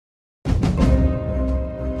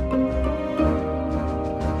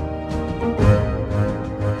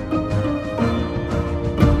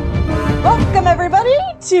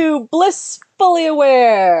to Blissfully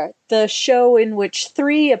Aware, the show in which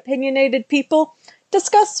three opinionated people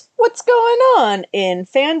discuss what's going on in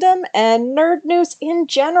fandom and nerd news in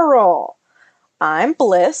general. I'm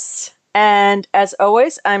Bliss, and as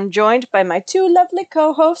always, I'm joined by my two lovely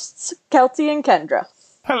co-hosts, Kelty and Kendra.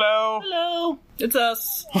 Hello. Hello. It's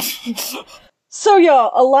us. So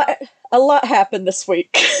y'all, a lot happened this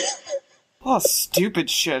week. A lot of stupid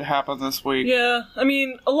shit happened this week. Yeah, I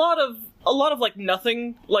mean, a lot of like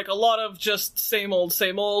nothing, like a lot of just same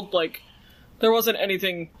old, like there wasn't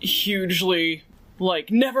anything hugely like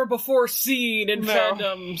never before seen in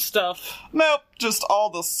fandom stuff. Nope, just all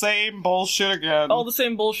the same bullshit again. All the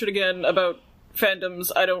same bullshit again about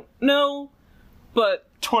fandoms I don't know, but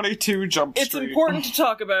 22 Jump Street. It's important to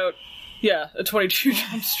talk about, a 22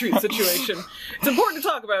 Jump Street situation. It's important to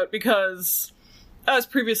talk about because, as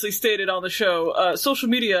previously stated on the show, social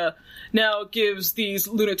media now gives these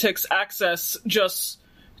lunatics access just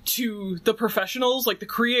to the professionals, like the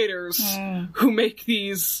creators who make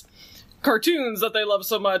these cartoons that they love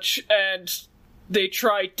so much, and they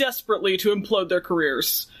try desperately to implode their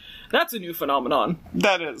careers. That's a new phenomenon.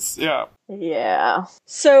 That is, yeah. Yeah.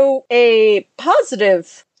 So, a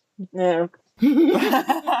positive... Said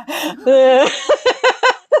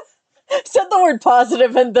the word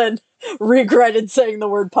positive and then regretted saying the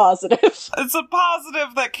word positive. It's a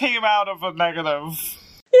positive that came out of a negative.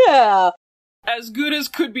 Yeah. As good as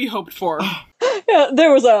could be hoped for. Yeah,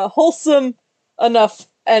 there was a wholesome enough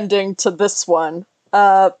ending to this one.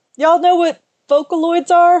 Y'all know what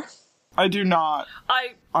Vocaloids are? I do not.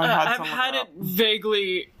 I've had it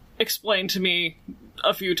vaguely explained to me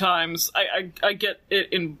a few times. I get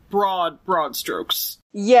it in broad strokes.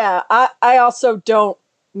 Yeah, I also don't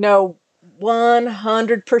know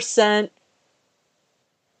 100%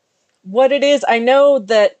 what it is. I know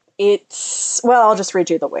that it's... Well, I'll just read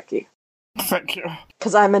you the wiki. Thank you.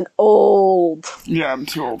 Because I'm an old... Yeah, I'm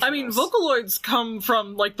too old for this. Vocaloids come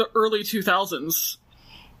from, like, the early 2000s.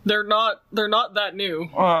 They're not that new.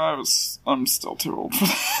 I'm still too old for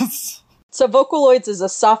this. So Vocaloids is a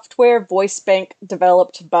software voice bank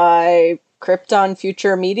developed by Krypton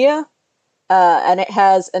Future Media, and it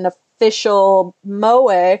has an official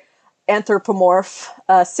moe anthropomorph,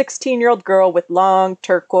 a 16-year-old girl with long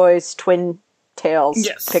turquoise twin tails,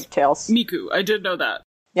 pigtails. Miku, I did know that.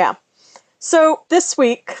 Yeah. So this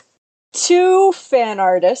week, two fan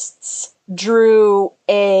artists drew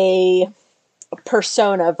a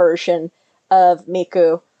persona version of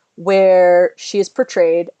Miku, where she is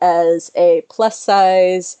portrayed as a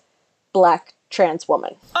plus-size black trans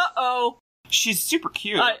woman. Uh-oh! She's super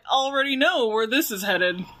cute. I already know where this is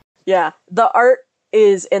headed. Yeah, the art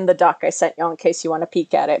is in the doc I sent you in case you want to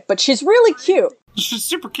peek at it, but she's really cute. She's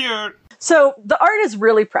super cute. So, the art is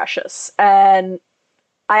really precious, and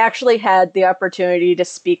I actually had the opportunity to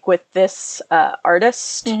speak with this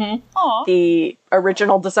artist, the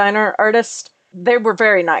original designer artist. They were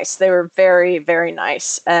very nice. They were very, very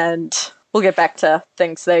nice, and we'll get back to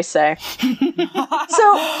things they say.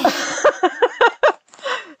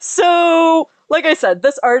 So, like I said,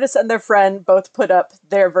 this artist and their friend both put up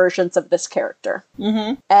their versions of this character,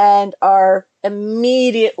 and are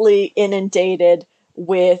immediately inundated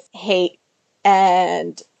with hate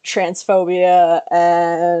and transphobia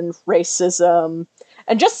and racism,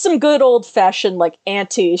 and just some good old-fashioned, like,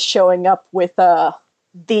 aunties showing up with,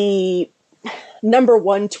 the number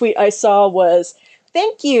one tweet I saw was,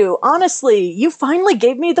 "Thank you, honestly, you finally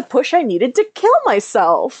gave me the push I needed to kill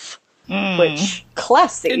myself." Which,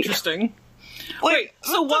 classy. Interesting. Wait,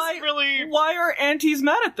 so why are aunties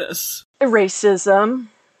mad at this? Racism.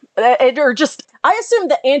 Or just, I assume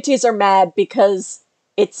the aunties are mad because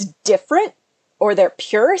it's different, or they're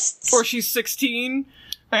purists. Or she's 16.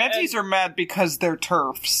 Aunties are mad because they're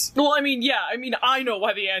TERFs. Well, I know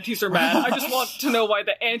why the aunties are mad. I just want to know why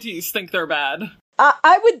the aunties think they're bad.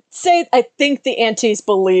 I would say, I think the aunties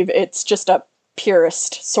believe it's just a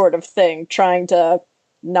purist sort of thing, trying to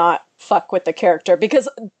not fuck with the character, because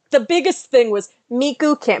the biggest thing was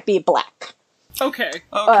Miku can't be black. Okay.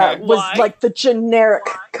 Was like the generic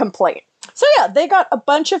complaint. So yeah, they got a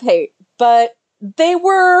bunch of hate, but they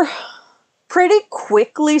were pretty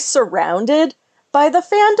quickly surrounded by the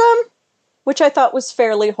fandom, which I thought was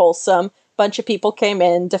fairly wholesome. Bunch of people came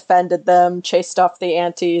in, defended them, chased off the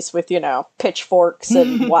aunties with, pitchforks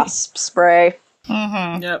and wasp spray.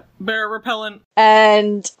 Yep, bear repellent.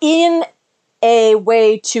 And in a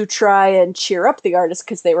way to try and cheer up the artists,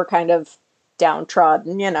 because they were kind of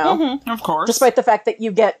downtrodden, Of course. Despite the fact that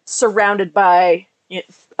you get surrounded by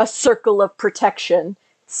a circle of protection,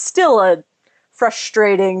 it's still a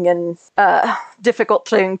frustrating and difficult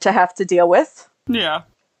thing to have to deal with. Yeah.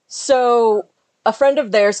 So a friend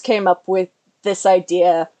of theirs came up with this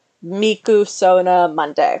idea, Miku Sona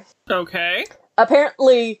Monday. Okay.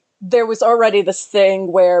 Apparently, there was already this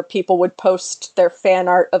thing where people would post their fan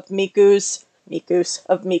art of Miku,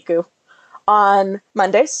 on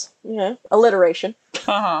Mondays. Alliteration.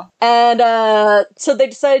 Uh-huh. And so they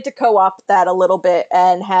decided to co-opt that a little bit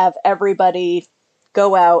and have everybody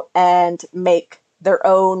go out and make their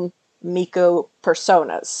own Miku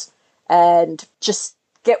personas and just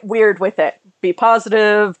get weird with it. Be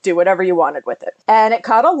positive, do whatever you wanted with it. And it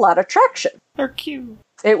caught a lot of traction. They're cute.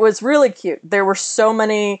 It was really cute. There were so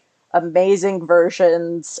many amazing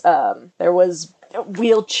versions. There was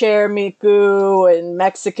wheelchair Miku and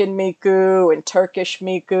Mexican Miku and Turkish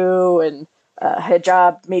Miku and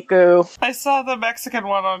hijab Miku. I saw the Mexican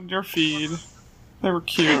one on your feed. They were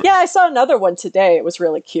cute. Yeah, I saw another one today. It was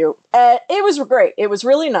really cute. It was great. It was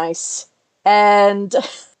really nice. And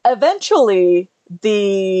eventually,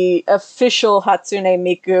 the official Hatsune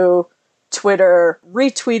Miku Twitter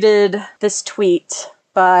retweeted this tweet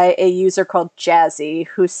by a user called Jazzy,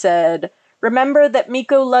 who said, "Remember that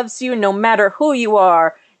Miku loves you no matter who you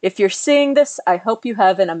are. If you're seeing this, I hope you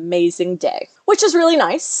have an amazing day." Which is really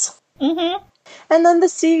nice. Mm-hmm. And then the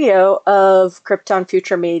CEO of Krypton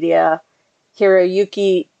Future Media,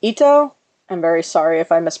 Hiroyuki Ito, I'm very sorry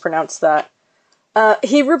if I mispronounced that,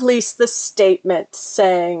 he released this statement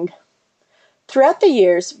saying, "Throughout the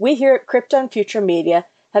years, we here at Krypton Future Media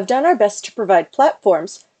have done our best to provide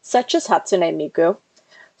platforms, such as Hatsune Miku,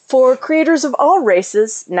 for creators of all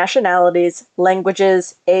races, nationalities,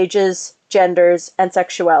 languages, ages, genders, and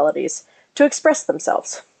sexualities to express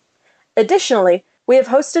themselves. Additionally, we have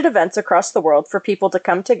hosted events across the world for people to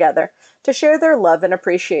come together to share their love and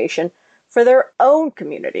appreciation for their own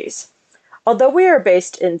communities. Although we are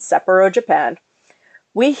based in Sapporo, Japan,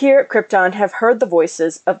 we here at Krypton have heard the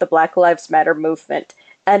voices of the Black Lives Matter movement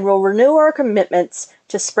and will renew our commitments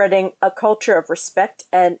to spreading a culture of respect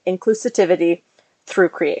and inclusivity through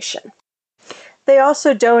creation." They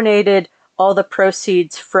also donated all the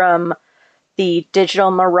proceeds from the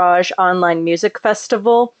Digital Mirage Online Music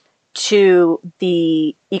Festival to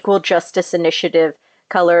the Equal Justice Initiative,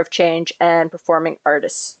 Color of Change, and Performing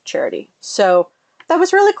Artists charity. So that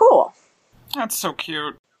was really cool. That's so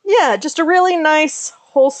cute. Yeah, just a really nice,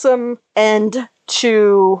 wholesome end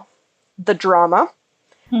to the drama.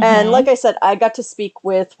 Mm-hmm. And like I said, I got to speak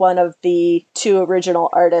with one of the two original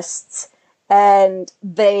artists, and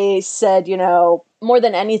they said, more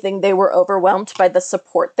than anything, they were overwhelmed by the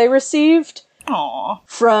support they received. Aww.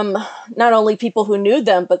 From not only people who knew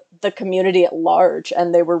them, but the community at large,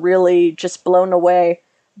 and they were really just blown away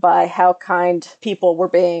by how kind people were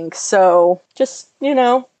being. So, just,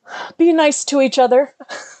 be nice to each other.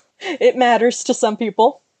 It matters to some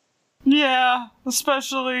people. Yeah,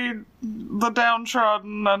 especially the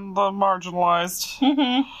downtrodden and the marginalized.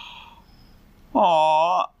 Mm-hmm.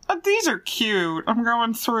 Aww, these are cute. I'm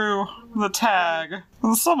going through the tag,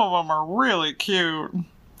 and some of them are really cute.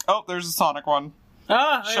 Oh, there's a Sonic one.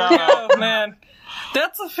 Ah, Shout out. Man.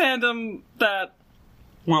 That's a fandom that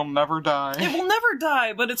will never die. It will never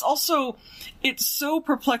die, but it's so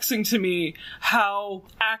perplexing to me how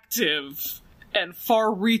active and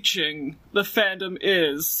far-reaching the fandom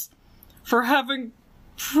is for having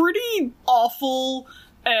pretty awful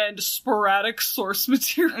and sporadic source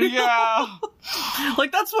material. Yeah.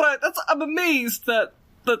 I'm amazed that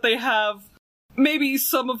they have maybe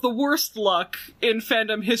some of the worst luck in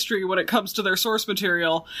fandom history when it comes to their source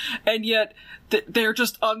material, and yet they're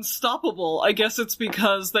just unstoppable. I guess it's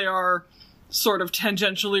because they are sort of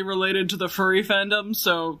tangentially related to the furry fandom,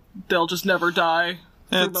 so they'll just never die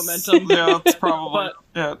through momentum. Yeah, that's probably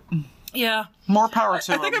it. Yeah. More power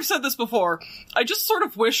to I think I've said this before. I just sort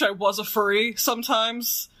of wish I was a furry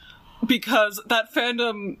sometimes, because that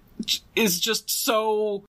fandom is just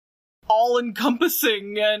so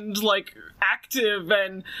all-encompassing and, active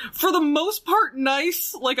and, for the most part,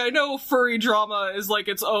 nice. I know furry drama is,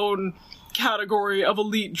 its own category of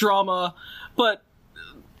elite drama, but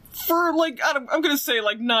for, I'm gonna say,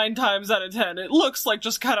 9 times out of 10, it looks like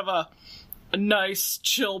just kind of a nice,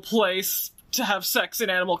 chill place to have sex in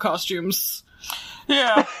animal costumes.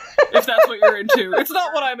 Yeah. If that's what you're into. It's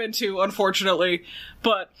not what I'm into, unfortunately,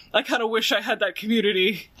 but I kind of wish I had that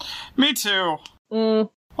community. Me too.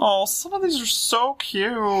 Oh, some of these are so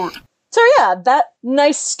cute. So yeah, that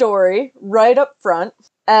nice story right up front.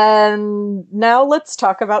 And now let's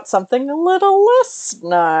talk about something a little less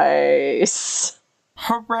nice.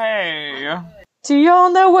 Hooray. Do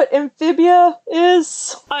y'all know what Amphibia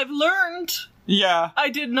is? I've learned. Yeah. I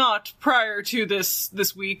did not prior to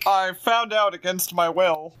this week. I found out against my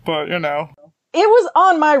will, but It was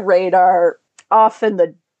on my radar off in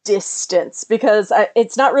the distance, because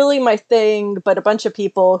it's not really my thing, but a bunch of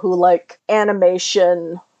people who like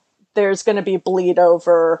animation, there's going to be bleed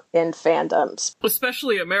over in fandoms.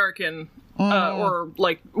 Especially American, or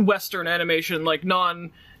like Western animation, like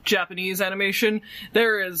non-Japanese animation.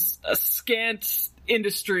 There is a scant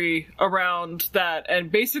industry around that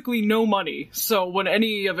and basically no money. So when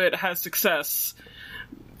any of it has success,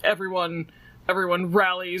 everyone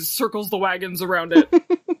rallies, circles the wagons around it.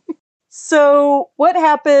 So what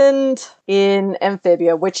happened in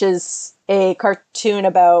Amphibia, which is a cartoon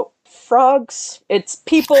about frogs? It's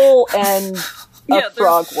people and a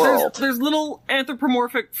frog world. There's little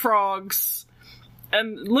anthropomorphic frogs,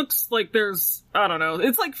 and it looks like there's, I don't know,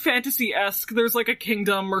 it's like fantasy-esque. There's like a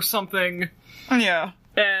kingdom or something. Yeah.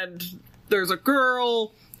 And there's a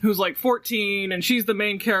girl who's like 14, and she's the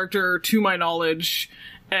main character, to my knowledge,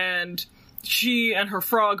 and she and her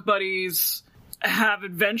frog buddies have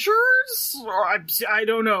adventures? Or I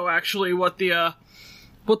don't know, actually, what the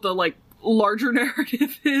like, larger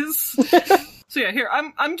narrative is. So yeah, here,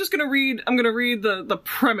 I'm gonna read the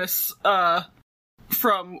premise,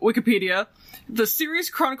 from Wikipedia. The series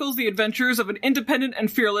chronicles the adventures of an independent and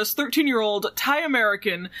fearless 13-year-old Thai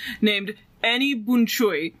American named Annie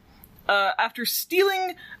Bunchui. After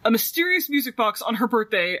stealing a mysterious music box on her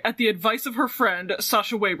birthday at the advice of her friend,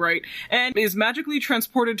 Sasha Waybright, and is magically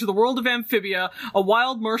transported to the world of Amphibia, a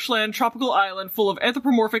wild marshland tropical island full of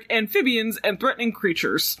anthropomorphic amphibians and threatening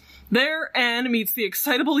creatures. There, Anne meets the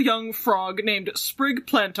excitable young frog named Sprig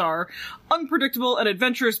Plantar, unpredictable and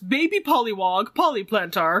adventurous baby pollywog, Polly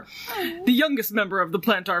Plantar, the youngest member of the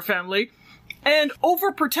Plantar family, and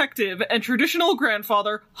overprotective and traditional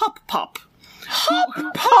grandfather, Hop Pop. Who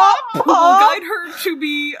will guide her to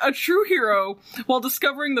be a true hero while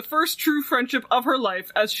discovering the first true friendship of her life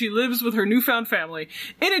as she lives with her newfound family.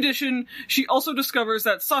 In addition, she also discovers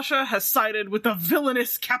that Sasha has sided with the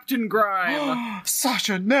villainous Captain Grime.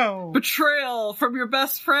 Sasha, no! Betrayal from your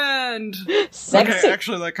best friend! Sexy. Okay,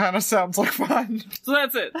 actually, that kind of sounds like fun. So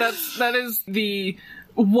that's it. That is the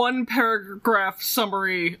one paragraph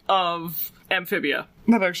summary of Amphibia.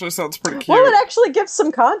 That actually sounds pretty cute. Well, it actually gives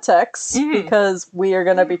some context, because we are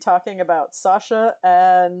going to be talking about Sasha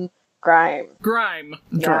and Grime. Grime.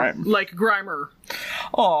 Grime. Like Grimer.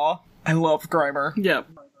 Aw, I love Grimer. Yeah.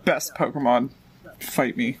 Best Pokemon.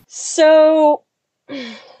 Fight me. So,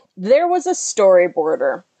 there was a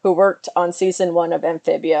storyboarder who worked on season 1 of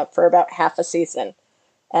Amphibia for about half a season,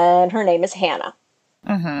 and her name is Hannah.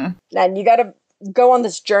 Mm-hmm. And you gotta go on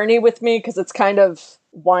this journey with me, because it's kind of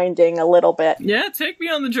winding a little bit. Yeah, take me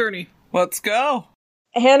on the journey. Let's go.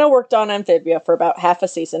 Hannah worked on Amphibia for about half a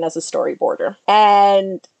season as a storyboarder.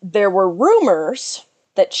 And there were rumors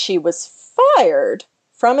that she was fired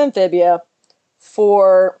from Amphibia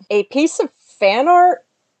for a piece of fan art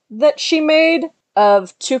that she made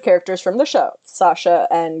of 2 characters from the show, Sasha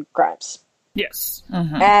and Grimes. Yes.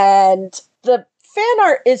 Mm-hmm. And the fan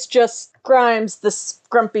art is just Grimes, this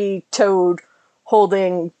grumpy toad,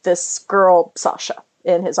 holding this girl, Sasha,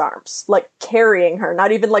 in his arms. Like, carrying her.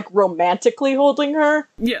 Not even, like, romantically holding her.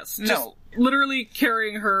 Yes. Just literally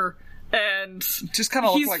carrying her, and just kind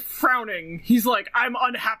of he's looked like frowning. He's like, I'm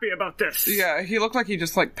unhappy about this. Yeah, he looked like he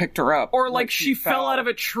just, like, picked her up. Or like she fell out of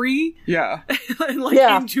a tree. Yeah. And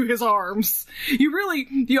into his arms. You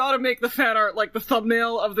ought to make the fan art like the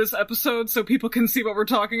thumbnail of this episode so people can see what we're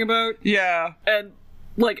talking about. Yeah. And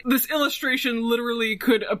like, this illustration literally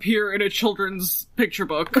could appear in a children's picture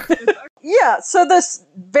book. Yeah, so this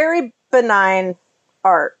very benign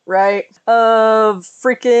art, right? Of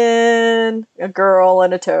freaking a girl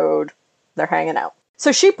and a toad. They're hanging out.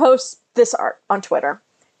 So she posts this art on Twitter,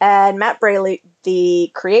 and Matt Braley,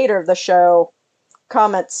 the creator of the show,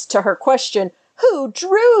 comments to her question, "Who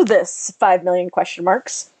drew this? 5 million question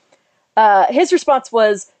marks." His response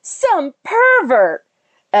was, "Some pervert."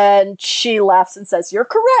 And she laughs and says, "You're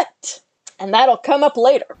correct." And that'll come up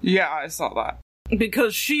later. Yeah, I saw that.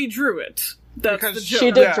 Because she drew it. That's Because the joke.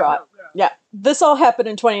 She did draw it. Yeah. This all happened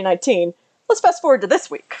in 2019. Let's fast forward to this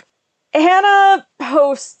week. Hannah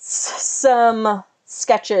posts some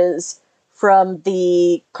sketches from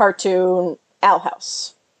the cartoon Owl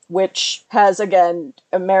House, which has, again,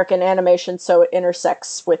 American animation, so it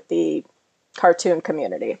intersects with the cartoon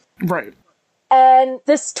community. Right. And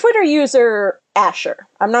this Twitter user, Asher,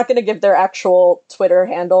 I'm not going to give their actual Twitter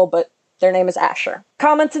handle, but their name is Asher,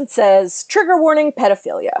 comments and says, "Trigger warning,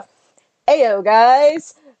 pedophilia. Ayo,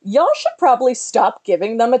 guys. Y'all should probably stop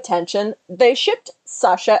giving them attention. They shipped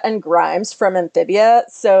Sasha and Grimes from Amphibia,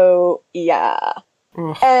 so yeah."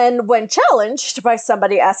 Ugh. And when challenged by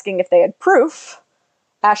somebody asking if they had proof,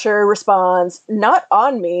 Asher responds, "Not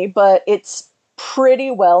on me, but it's pretty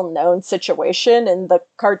well-known situation in the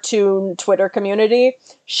cartoon Twitter community.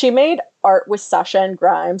 She made art with Sasha and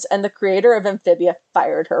Grimes, and the creator of Amphibia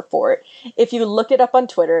fired her for it. If you look it up on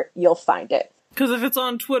Twitter, you'll find it. Because if it's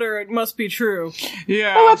on Twitter, it must be true.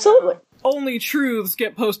 Yeah. Oh, absolutely. Only truths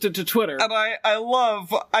get posted to Twitter. And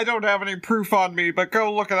I don't have any proof on me, but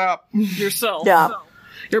go look it up. Yourself. Yeah.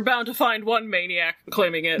 You're bound to find one maniac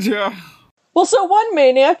claiming it. Yeah. Well, so one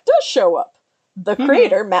maniac does show up. The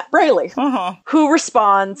creator, Matt Braley, who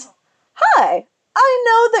responds, "Hi, I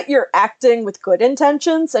know that you're acting with good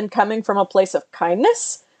intentions and coming from a place of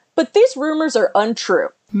kindness, but these rumors are untrue.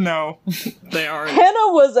 No. They aren't.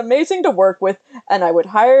 Hannah was amazing to work with, and I would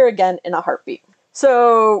hire her again in a heartbeat."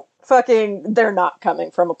 So, they're not coming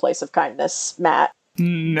from a place of kindness, Matt.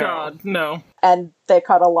 No. God, no. And they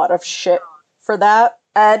caught a lot of shit for that.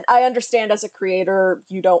 And I understand as a creator,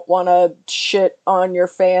 you don't want to shit on your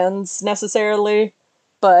fans necessarily,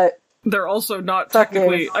 but They're also not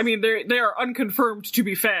technically... I mean, they are unconfirmed to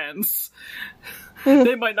be fans.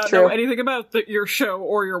 They might not know anything about your show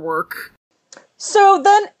or your work. So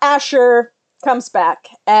then Asher comes back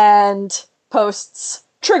and posts,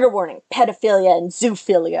 "Trigger warning, pedophilia and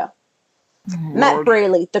zoophilia." Matt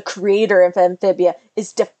Braley, the creator of Amphibia,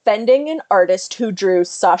 is defending an artist who drew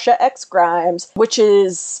Sasha X Grimes, which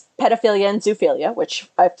is pedophilia and zoophilia, which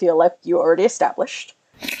I feel like you already established,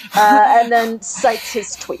 and then cites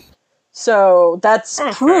his tweet. So that's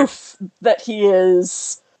proof that he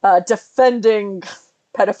is defending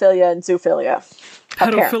pedophilia and zoophilia.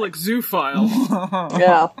 Pedophilic zoophile.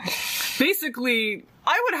 Yeah. Basically,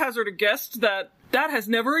 I would hazard a guess that has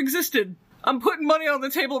never existed. I'm putting money on the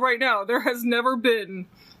table right now. There has never been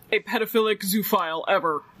a pedophilic zoophile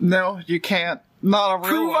ever. No, you can't. Not a real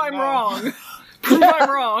Prove one, I'm no. wrong. Prove I'm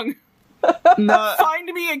wrong. No. Find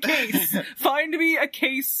me a case. Find me a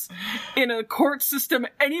case in a court system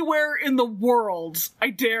anywhere in the world. I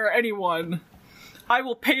dare anyone. I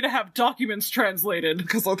will pay to have documents translated.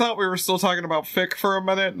 Because I thought we were still talking about fic for a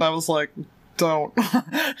minute, and I was like, don't.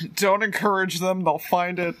 Don't encourage them, they'll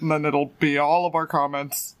find it, and then it'll be all of our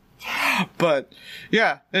comments. But,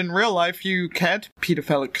 yeah, in real life, you can't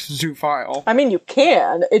pedophilic zoophile. I mean, you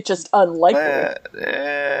can. It's just unlikely.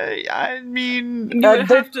 I mean... You would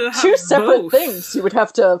they're have to have two separate both. things. You would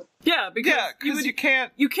have to... Yeah, because you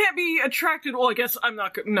can't... You can't be attracted. Well, I guess I'm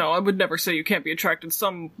not. No, I would never say you can't be attracted.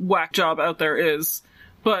 Some whack job out there is,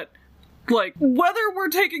 but like whether we're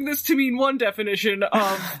taking this to mean one definition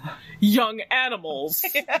of young animals,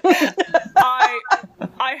 I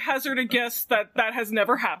hazard a guess that has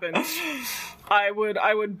never happened. I would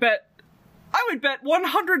bet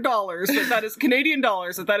 $100 that is Canadian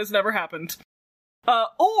dollars that has never happened.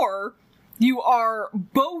 Or you are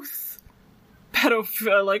both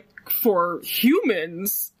pedophilic for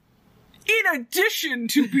humans, in addition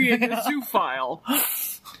to being a zoophile.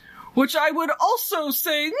 Which I would also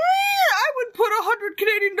say, I would put 100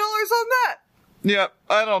 Canadian dollars on that. Yep,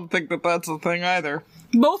 I don't think that that's a thing either.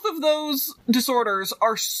 Both of those disorders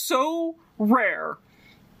are so rare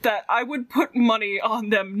that I would put money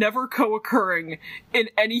on them never co-occurring in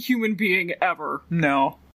any human being ever.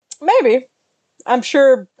 No. Maybe. I'm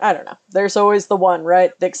sure, I don't know. There's always the one,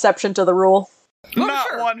 right? The exception to the rule. Not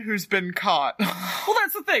sure. one who's been caught. Well,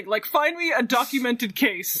 that's the thing. Like, find me a documented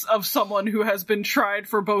case of someone who has been tried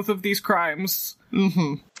for both of these crimes.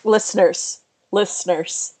 Mm-hmm. Listeners,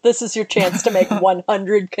 this is your chance to make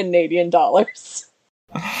 100 Canadian dollars.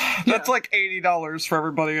 That's like $80 for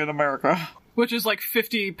everybody in America. Which is like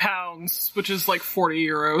 50 pounds, which is like 40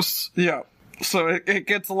 euros. Yeah. So it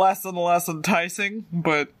gets less and less enticing,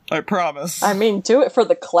 but I promise. I mean, do it for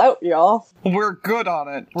the clout, y'all. We're good on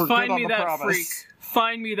it. We're Find good on me the that promise. freak.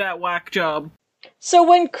 Find me that whack job. So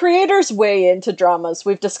when creators weigh into dramas,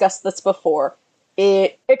 we've discussed this before,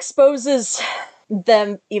 it exposes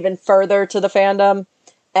them even further to the fandom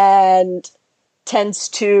and tends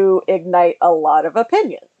to ignite a lot of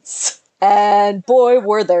opinions. And boy,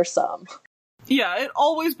 were there some. Yeah, it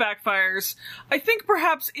always backfires. I think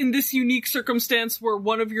perhaps in this unique circumstance where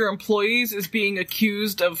one of your employees is being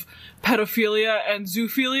accused of pedophilia and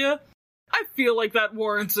zoophilia, I feel like that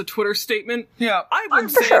warrants a Twitter statement. Yeah. I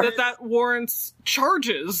would For say sure. that warrants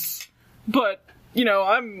charges. But, you know,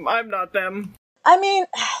 I'm not them. I mean,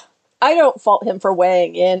 I don't fault him for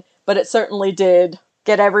weighing in, but it certainly did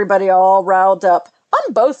get everybody all riled up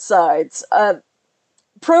on both sides.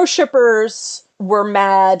 Pro shippers were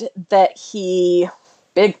mad that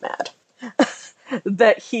big mad,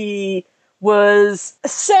 that he was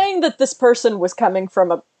saying that this person was coming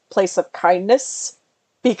from a place of kindness,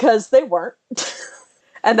 because they weren't.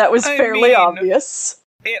 And that was fairly obvious.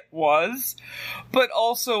 it was, but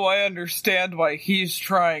also I understand why he's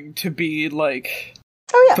trying to be, like,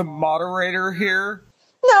 the moderator here.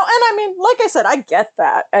 No, and I mean, like I said, I get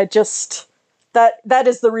that. I just... That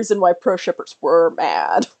is the reason why pro-shippers were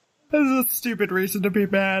mad. This is a stupid reason to be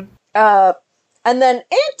mad. And then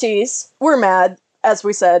aunties were mad, as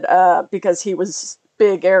we said, because he was,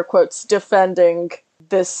 big air quotes, defending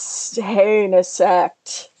this heinous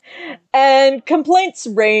act. And complaints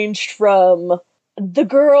ranged from, the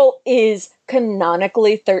girl is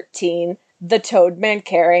canonically 13, the Toadman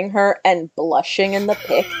carrying her and blushing in the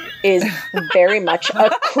pic is very much a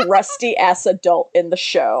crusty-ass adult in the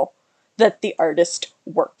show that the artist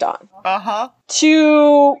worked on. Uh-huh.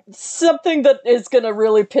 To something that is gonna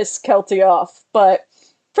really piss Kelty off, but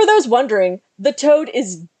for those wondering, the Toad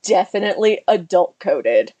is definitely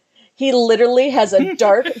adult-coded. He literally has a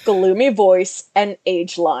dark, gloomy voice and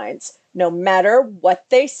age lines. No matter what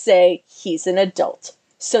they say, he's an adult.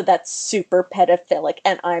 So that's super pedophilic,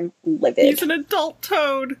 and I'm livid. He's an adult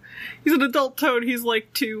Toad. He's an adult Toad. He's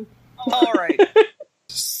like 2. Alright.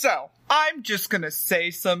 So, I'm just gonna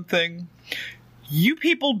say something. You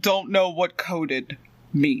people don't know what coded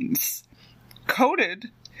means.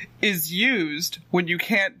 Coded is used when you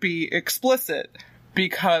can't be explicit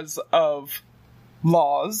because of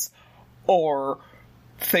laws or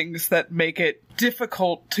things that make it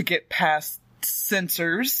difficult to get past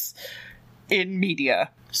censors in media.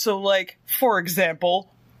 So, like, for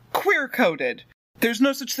example, queer-coded. There's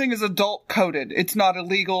no such thing as adult-coded. It's not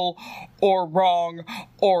illegal or wrong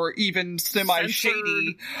or even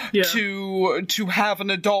semi-shady to have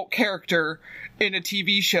an adult character in a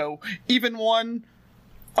TV show, even one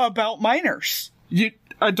about minors.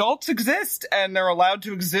 Adults exist, and they're allowed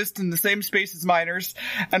to exist in the same space as minors,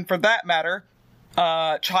 and for that matter,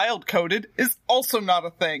 child-coded is also not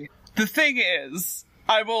a thing. The thing is,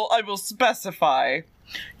 I will specify.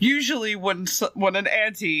 Usually, when an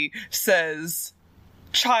auntie says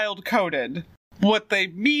child-coded, what they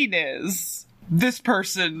mean is this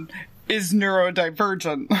person is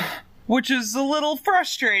neurodivergent, which is a little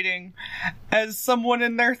frustrating as someone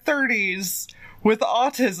in their 30s with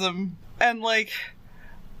autism. And like,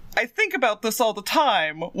 I think about this all the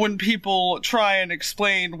time when people try and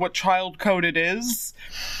explain what child-coded is.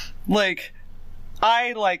 Like,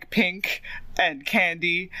 I like pink and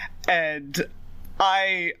candy, and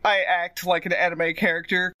I act like an anime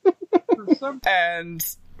character. And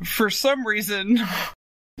for some reason,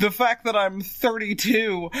 the fact that I'm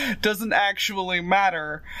 32 doesn't actually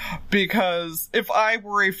matter, because if I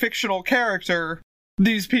were a fictional character,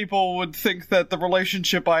 these people would think that the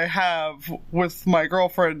relationship I have with my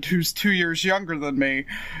girlfriend, who's 2 years younger than me,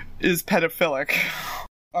 is pedophilic.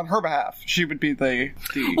 On her behalf, she would be the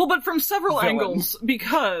well, but from several villain. angles,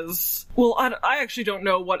 because, well, I actually don't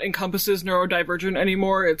know what encompasses neurodivergent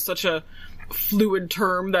anymore. It's such a fluid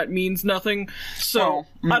term that means nothing. So,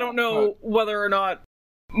 I don't know whether or not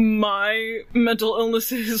my mental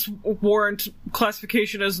illnesses warrant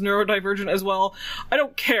classification as neurodivergent as well. I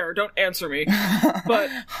don't care. Don't answer me. But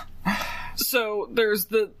so there's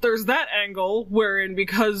that angle wherein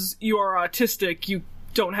because you are autistic, you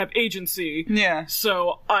don't have agency. Yeah.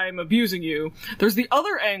 So I'm abusing you. There's the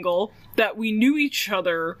other angle that we knew each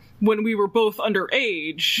other when we were both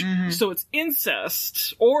underage, so it's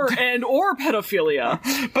incest or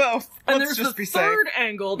pedophilia. Both. And there's the third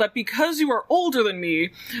angle that because you are older than me,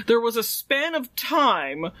 there was a span of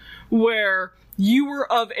time where you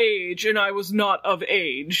were of age and I was not of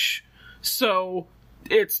age. So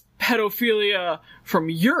it's pedophilia from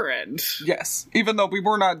your end. Yes. Even though we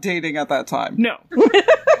were not dating at that time. No.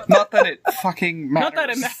 Not that it fucking matters. Not that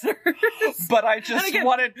it matters. But I just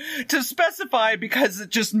wanted to specify because it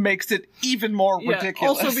just makes it even more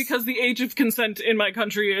ridiculous. Also because the age of consent in my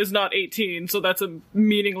country is not 18, so that's a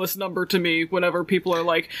meaningless number to me whenever people are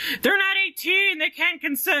like, they're not 18, they can't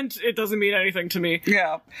consent. It doesn't mean anything to me.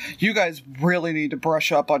 Yeah. You guys really need to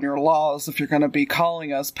brush up on your laws if you're gonna be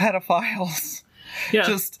calling us pedophiles.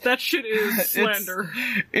 Yeah, that shit is slander.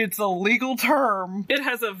 It's a legal term. It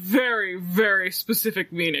has a very, very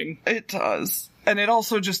specific meaning. It does. And it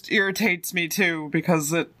also just irritates me too,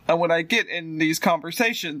 because when I get in these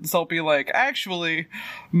conversations, I'll be like, actually,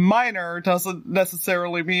 minor doesn't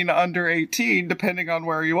necessarily mean under 18, depending on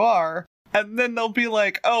where you are. And then they'll be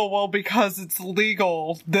like, oh, well, because it's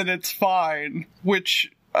legal, then it's fine.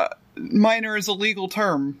 Which, minor is a legal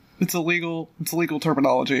term. It's a legal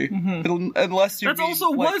terminology. Unless you That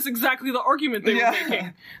also was exactly the argument they were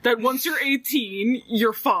making. That once you're 18,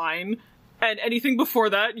 you're fine, and anything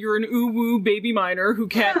before that, you're an ooh-woo baby minor who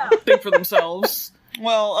can't think for themselves.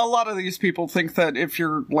 Well, a lot of these people think that if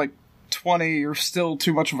you're, like, 20, you're still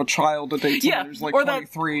too much of a child to date someone who's like or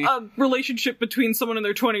 23. That relationship between someone in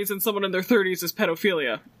their 20s and someone in their 30s is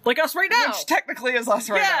pedophilia. Like us right now! Which technically is us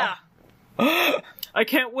right now. I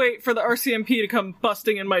can't wait for the RCMP to come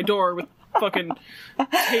busting in my door with fucking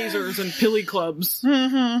tasers and pilly clubs.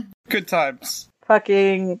 Mm-hmm. Good times.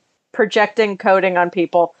 Fucking projecting coding on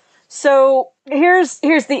people. So, here's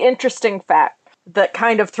the interesting fact that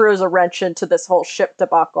kind of throws a wrench into this whole ship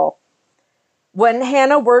debacle. When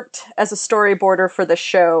Hannah worked as a storyboarder for the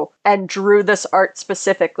show and drew this art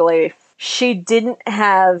specifically, she didn't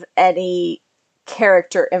have any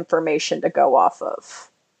character information to go off of.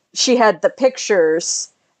 She had the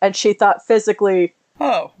pictures, and she thought physically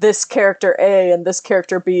this character A and this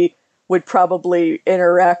character B would probably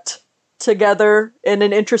interact together in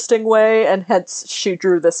an interesting way, and hence she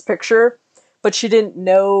drew this picture. But she didn't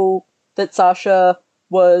know that Sasha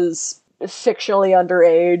was fictionally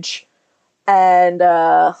underage, and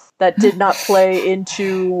that did not play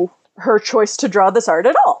into her choice to draw this art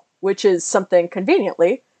at all, which is something,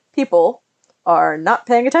 conveniently, people are not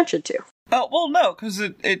paying attention to. Oh, well, no, because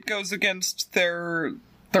it goes against their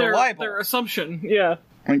libel. Their assumption, yeah.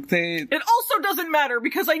 Like It also doesn't matter,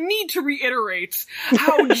 because I need to reiterate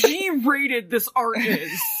how G-rated this art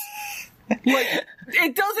is. Like,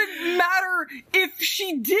 it doesn't matter if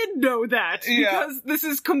she did know that, because this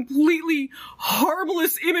is completely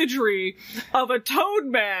harmless imagery of a toad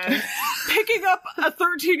man picking up a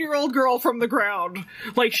 13-year-old girl from the ground.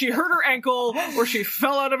 Like, she hurt her ankle, or she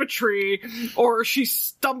fell out of a tree, or she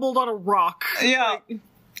stumbled on a rock. Yeah.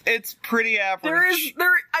 It's pretty average.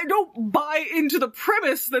 I don't buy into the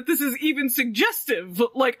premise that this is even suggestive.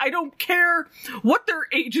 Like, I don't care what their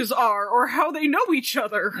ages are, or how they know each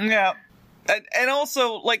other. Yeah. And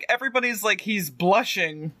also, like, everybody's like, he's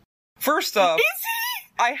blushing. First off... Is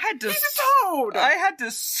he? I had to... He's a toad! I had to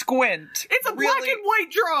squint. It's a black and white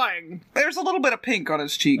drawing! There's a little bit of pink on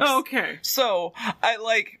his cheeks. Oh, okay. So,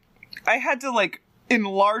 I had to, like,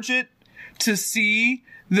 enlarge it to see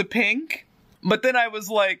the pink, but then I was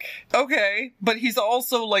like, okay, but he's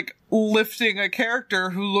also, like, lifting a character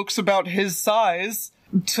who looks about his size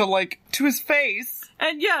to his face.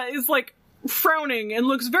 And yeah, is, like, frowning and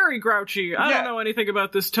looks very grouchy. I don't know anything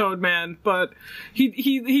about this toad man, but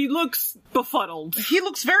he looks befuddled. He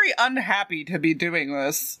looks very unhappy to be doing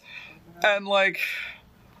this. And, like,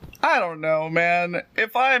 I don't know, man.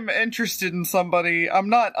 If I'm interested in somebody, I'm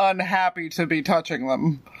not unhappy to be touching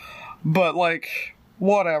them. But, like,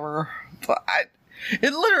 whatever.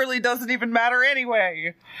 It literally doesn't even matter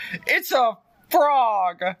anyway. It's a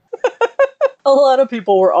frog. A lot of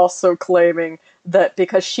people were also claiming that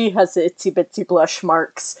because she has itsy bitsy blush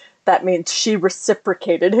marks, that means she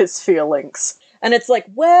reciprocated his feelings. And it's like,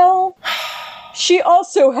 well, she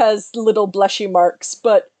also has little blushy marks,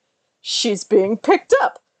 but she's being picked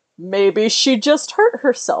up. Maybe she just hurt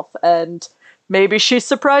herself, and maybe she's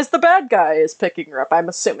surprised the bad guy is picking her up. I'm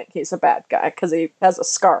assuming he's a bad guy, because he has a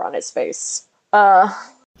scar on his face.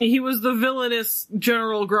 He was the villainous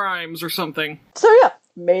General Grimes or something. So yeah,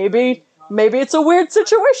 maybe it's a weird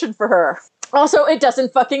situation for her. Also, it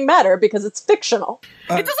doesn't fucking matter because it's fictional.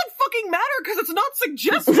 It doesn't fucking matter because it's not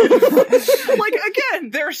suggestive. Like, again,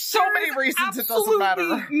 there's so many reasons it doesn't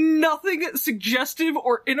matter. Nothing suggestive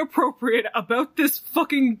or inappropriate about this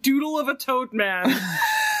fucking doodle of a toad man.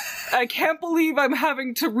 I can't believe I'm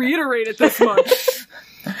having to reiterate it this much.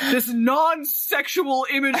 This non-sexual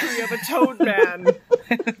imagery of a toad man.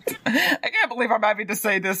 I can't believe I'm having to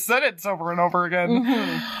say this sentence over and over again.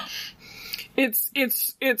 Mm-hmm.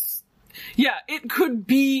 Yeah, it could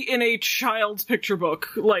be in a child's picture book.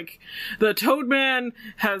 Like, the toad man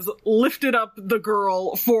has lifted up the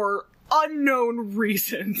girl for unknown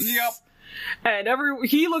reasons. Yep. And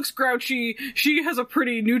he looks grouchy, she has a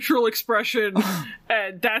pretty neutral expression,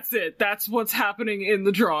 and that's it. That's what's happening in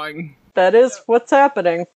the drawing. That is what's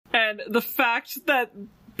happening. And the fact that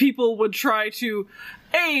people would try to,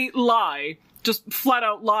 lie, just flat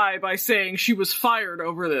out lie by saying she was fired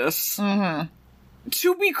over this,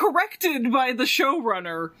 to be corrected by the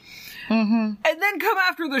showrunner, and then come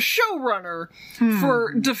after the showrunner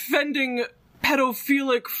for defending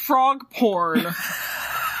pedophilic frog porn.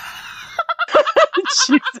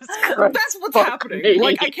 Jesus Christ. That's what's happening. Me.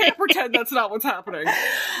 Like, I can't pretend that's not what's happening.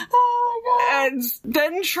 Oh my God. And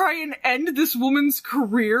then try and end this woman's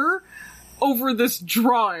career over this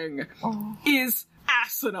drawing is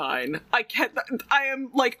asinine. I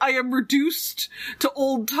am reduced to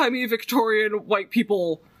old-timey Victorian white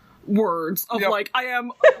people words of I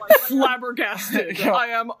am flabbergasted. Yep. I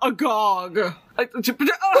am agog. I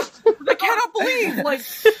cannot believe,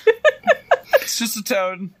 It's just a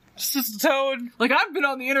toad. It's just a toad. Like, I've been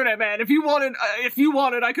on the internet, man. If you wanted,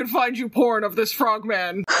 I could find you porn of this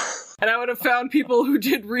frogman. And I would have found people who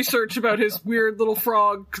did research about his weird little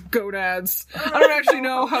frog gonads. I don't actually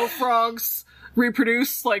know how frogs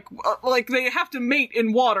reproduce. Like they have to mate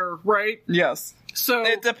in water, right? Yes. So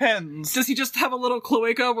it depends. Does he just have a little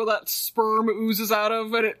cloaca where that sperm oozes out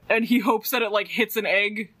of it, and he hopes that it, like, hits an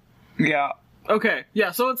egg? Yeah. Okay,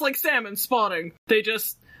 yeah, so it's like salmon spawning.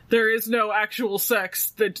 There is no actual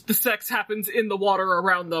sex. The sex happens in the water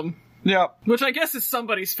around them. Yep. Which I guess is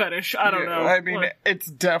somebody's fetish. I don't know. I mean, it's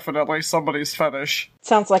definitely somebody's fetish.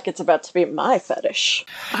 Sounds like it's about to be my fetish.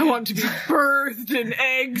 I want to be birthed in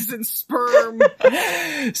eggs and sperm.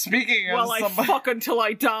 Speaking of while I fuck until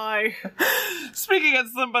I die. Speaking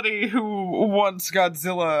as somebody who wants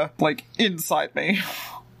Godzilla, like, inside me,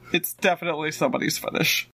 it's definitely somebody's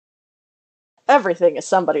fetish. Everything is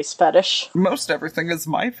somebody's fetish. Most everything is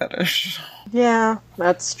my fetish. Yeah,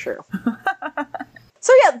 that's true.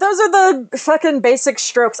 So yeah, those are the fucking basic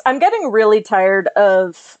strokes. I'm getting really tired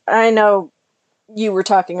of... I know you were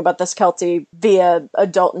talking about this, Kelty, via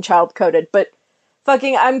adult and child coded, but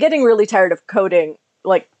fucking I'm getting really tired of coding,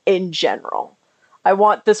 like, in general. I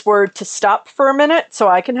want this word to stop for a minute so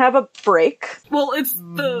I can have a break. Well, it's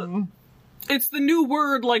the new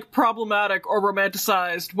word, like, problematic or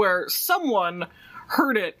romanticized, where someone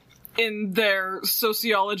heard it in their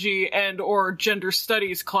sociology and or gender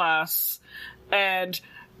studies class and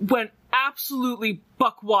went absolutely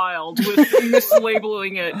buck wild with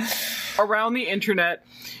mislabeling it around the internet,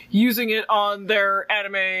 using it on their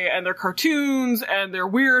anime and their cartoons and their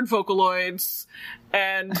weird Vocaloids,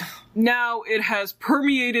 and now it has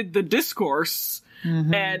permeated the discourse,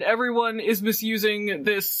 and everyone is misusing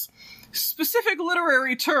this specific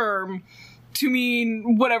literary term to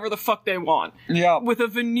mean whatever the fuck they want. Yeah. With a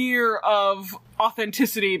veneer of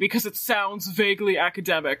authenticity because it sounds vaguely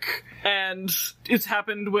academic. And it's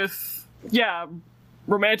happened with,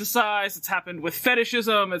 romanticized, it's happened with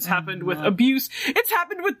fetishism, it's happened with abuse, it's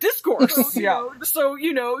happened with discourse. So,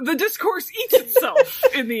 the discourse eats itself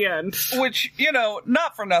in the end. Which,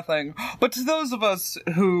 not for nothing, but to those of us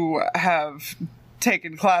who have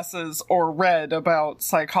taken classes or read about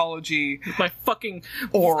psychology,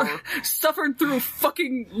 or suffered through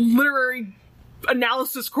fucking literary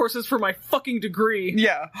analysis courses for my fucking degree.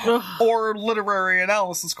 Yeah. Or literary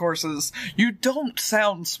analysis courses, you don't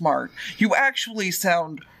sound smart. You actually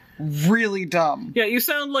sound really dumb. Yeah, you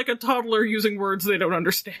sound like a toddler using words they don't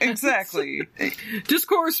understand. Exactly.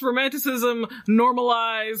 Discourse, romanticism,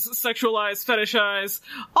 normalize, sexualize, fetishize,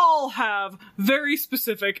 all have very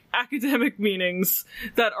specific academic meanings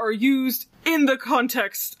that are used in the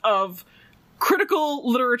context of critical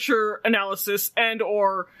literature analysis and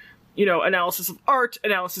or, analysis of art,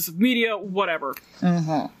 analysis of media, whatever.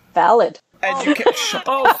 Valid. Education.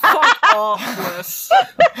 Oh, fuck off, Liz.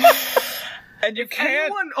 And you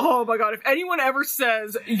can't... Oh my god, if anyone ever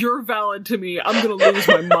says, you're valid to me, I'm gonna lose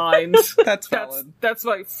my mind. That's valid. That's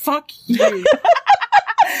like, fuck you.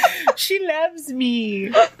 She loves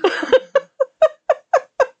me.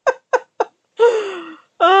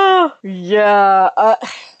 Oh, yeah.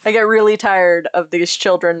 I get really tired of these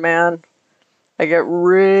children, man. I get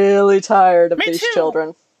really tired of Me these too.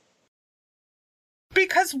 children.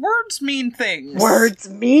 Because words mean things. Words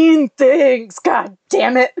mean things. God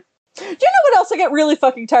damn it. Do you know what else I get really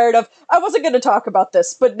fucking tired of? I wasn't going to talk about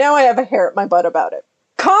this, but now I have a hair at my butt about it.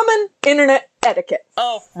 Common internet etiquette.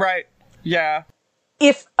 Oh, right. Yeah.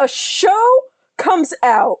 If a show comes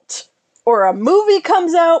out, or a movie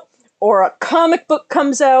comes out, or a comic book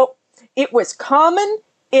comes out, it was common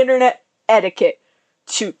internet etiquette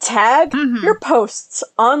to tag your posts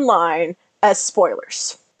online as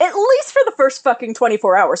spoilers. At least for the first fucking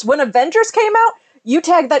 24 hours. When Avengers came out, you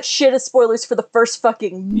tagged that shit as spoilers for the first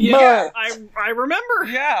fucking month. I remember.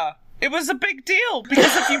 Yeah. It was a big deal,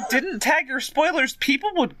 because if you didn't tag your spoilers,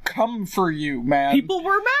 people would come for you, man. People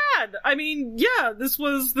were mad. I mean, yeah, this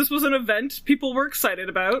was an event people were excited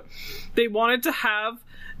about. They wanted to have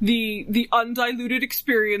the undiluted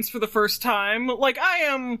experience for the first time. Like, I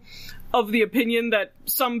am of the opinion that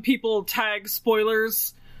some people tag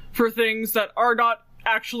spoilers for things that are not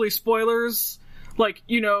actually spoilers. Like,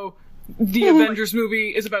 the Avengers movie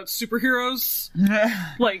is about superheroes.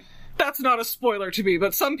 Like, that's not a spoiler to me,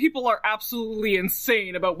 but some people are absolutely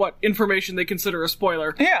insane about what information they consider a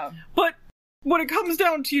spoiler. Yeah. But when it comes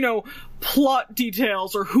down to, plot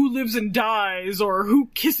details, or who lives and dies, or who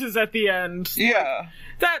kisses at the end. Yeah.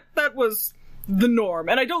 Like, that was the norm.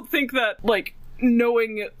 And I don't think that, like,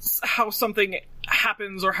 knowing how something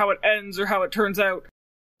happens, or how it ends, or how it turns out,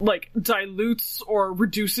 like, dilutes or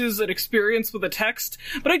reduces an experience with a text,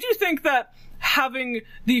 but I do think that having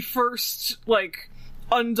the first, like,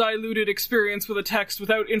 undiluted experience with a text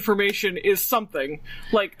without information is something.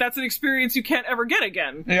 Like, that's an experience you can't ever get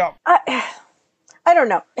again. Yeah. I don't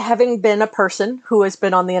know. Having been a person who has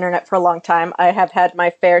been on the internet for a long time, I have had my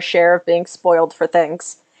fair share of being spoiled for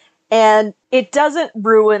things. And it doesn't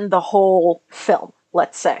ruin the whole film,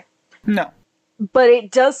 let's say. No. But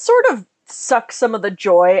it does sort of suck some of the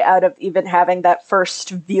joy out of even having that first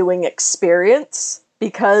viewing experience.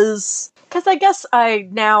 Because I guess I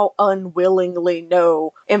now unwillingly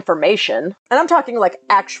know information. And I'm talking like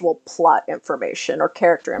actual plot information or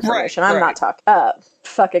character information. I'm not talking,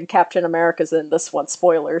 fucking Captain America's in this one,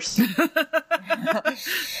 spoilers.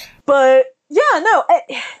 But yeah, no,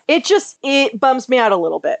 it bums me out a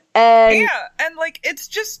little bit. And yeah, and like, it's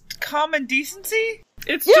just common decency.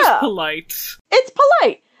 It's just polite. It's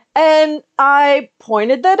polite. And I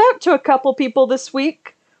pointed that out to a couple people this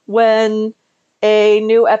week when a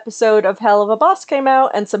new episode of Hell of a Boss came out,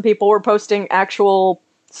 and some people were posting actual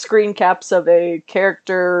screen caps of a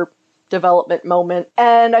character development moment.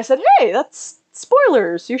 And I said, hey, that's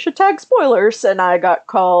spoilers. You should tag spoilers. And I got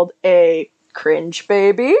called a cringe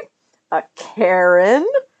baby, a Karen,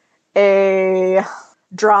 a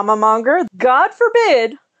drama monger. God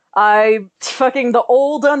forbid the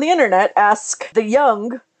old on the internet ask the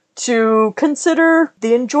young to consider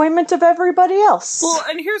the enjoyment of everybody else. Well,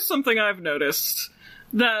 and here's something I've noticed,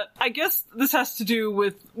 that I guess this has to do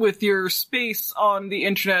with your space on the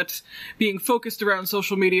internet being focused around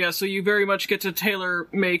social media, so you very much get to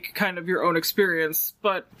make kind of your own experience.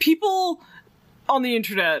 But people on the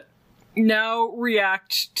internet now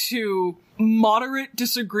react to moderate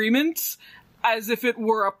disagreements as if it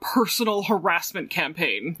were a personal harassment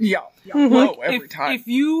campaign. Yeah. Mm-hmm. Like, every time. If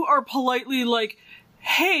you are politely like,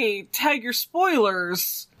 hey, tag your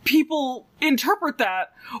spoilers, people interpret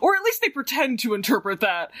that, or at least they pretend to interpret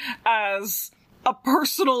that, as a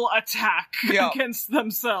personal attack against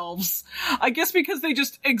themselves. I guess because they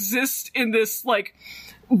just exist in this, like,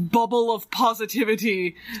 bubble of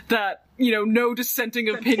positivity that, you know, no dissenting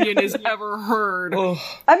opinion is ever heard.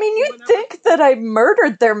 I mean, you'd think that I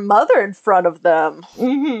murdered their mother in front of them.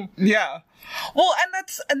 Mm-hmm. Yeah. Well,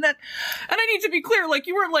 and I need to be clear, like,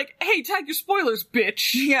 you weren't like, hey, tag your spoilers,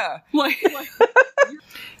 bitch. yeah. Like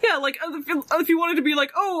yeah, like, if you wanted to be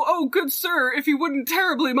like, oh, good sir, if you wouldn't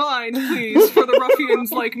terribly mind, please, for the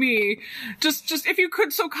ruffians like me, just if you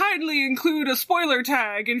could so kindly include a spoiler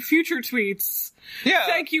tag in future tweets. Yeah.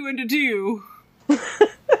 Thank you and adieu.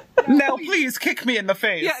 Now please kick me in the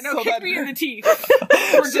face. Yeah, no, so kick that- me in the teeth.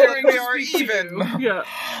 For So daring that we to are speak to even. you. Yeah.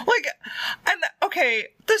 Like, and okay,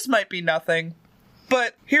 this might be nothing,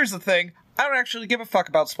 but Here's the thing. I don't actually give a fuck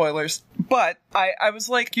about spoilers, but I was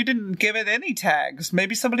like, you didn't give it any tags.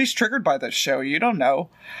 Maybe somebody's triggered by this show. You don't know.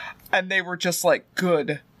 And they were just like,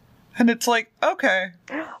 good. And it's like, okay.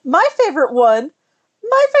 My favorite one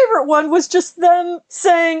was just them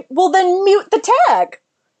saying, well, then mute the tag.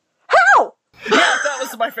 How? Yeah, that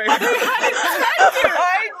was my favorite.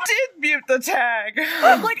 I did mute the tag. Like,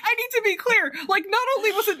 I need to be clear. Like, not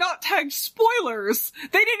only was it not tagged spoilers,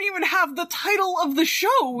 they didn't even have the title of the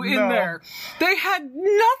show in there. They had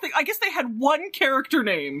nothing. I guess they had one character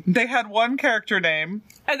name. They had one character name.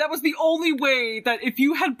 And that was the only way that if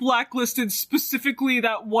you had blacklisted specifically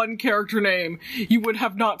that one character name, you would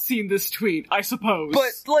have not seen this tweet, I suppose.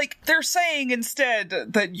 But, like, they're saying instead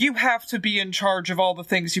that you have to be in charge of all the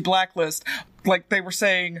things you blacklist. Like, they were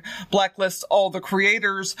saying, blacklist all the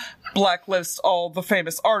creators, blacklist all the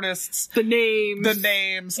famous artists. The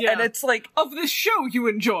names. Yeah. And it's like... Of this show you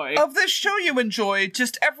enjoy.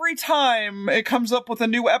 Just every time it comes up with a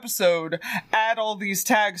new episode, add all these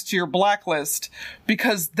tags to your blacklist,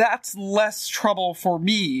 because that's less trouble for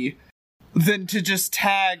me than to just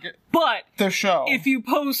tag the show. If you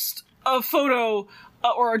post a photo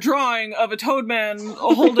or a drawing of a Toadman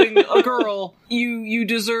holding a girl, you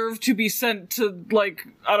deserve to be sent to, like,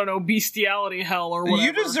 I don't know, bestiality hell or whatever.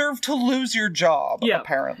 You deserve to lose your job,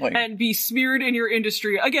 apparently. And be smeared in your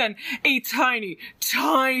industry. Again, a tiny,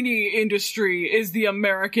 tiny industry is the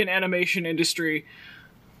American animation industry.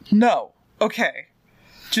 No. Okay.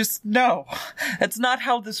 Just no. That's not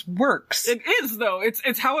how this works. It is, though.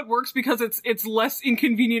 It's how it works because it's less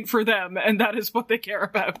inconvenient for them, and that is what they care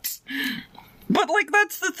about. But, like,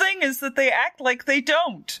 that's the thing, is that they act like they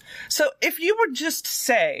don't. So if you would just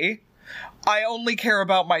say, I only care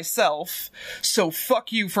about myself, so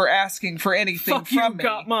fuck you for asking for anything from me.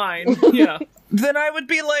 Got mine. Yeah. Then I would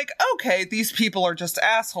be like, okay, these people are just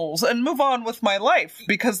assholes, and move on with my life,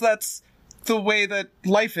 because that's the way that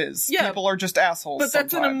life is. Yeah, people are just assholes. But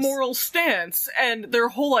that's an sometimes. immoral stance, and their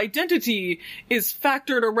whole identity is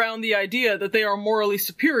factored around the idea that they are morally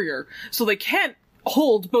superior, so they can't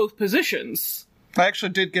hold both positions. I actually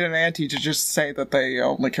did get an auntie to just say that they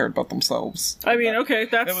only cared about themselves. I mean, okay,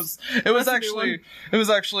 that's... It was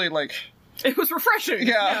actually like... It was refreshing.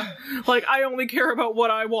 Yeah. Like, I only care about what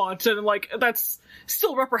I want, and, like, that's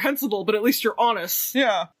still reprehensible, but at least you're honest.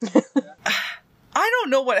 Yeah. I don't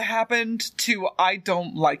know what happened to I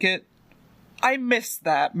don't like it. I miss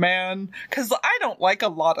that, man. Because I don't like a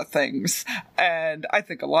lot of things. And I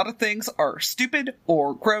think a lot of things are stupid,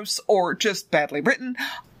 or gross, or just badly written.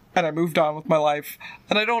 And I moved on with my life.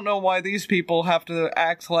 And I don't know why these people have to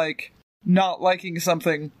act like not liking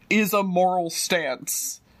something is a moral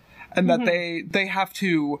stance. And that they have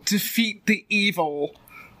to defeat the evil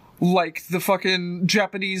like the fucking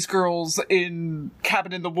Japanese girls in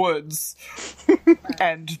Cabin in the Woods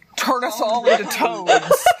and turn us all into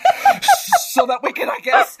toads so that we can, I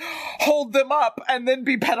guess, hold them up and then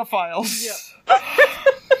be pedophiles. Yeah.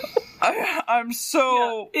 I'm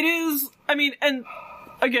so... Yeah, it is, I mean, and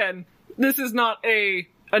again, this is not a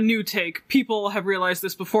new take. People have realized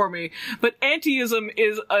this before me. But antiism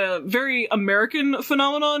is a very American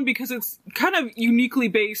phenomenon because it's kind of uniquely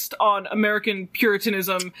based on American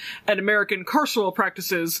Puritanism and American carceral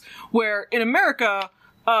practices, where in America,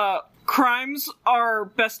 crimes are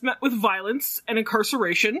best met with violence and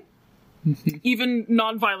incarceration. Even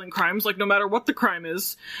non-violent crimes, like no matter what the crime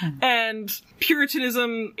is. And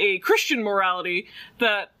Puritanism, a Christian morality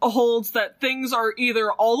that holds that things are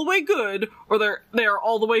either all the way good or they are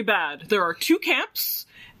all the way bad. There are two camps.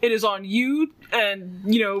 It is on you and,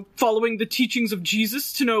 following the teachings of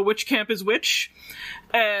Jesus to know which camp is which.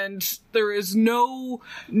 And there is no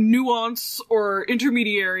nuance or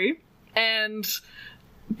intermediary. And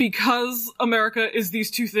because America is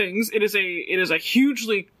these two things, it is a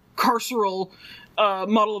hugely carceral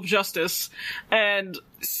model of justice, and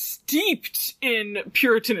steeped in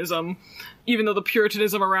Puritanism. Even though the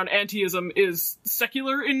Puritanism around antiism is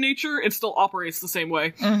secular in nature, it still operates the same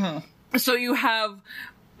way. So you have,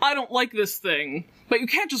 I don't like this thing, but you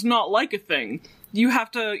can't just not like a thing. You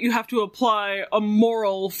have to apply a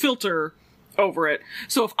moral filter over it.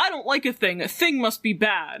 So if I don't like a thing must be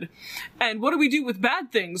bad. And what do we do with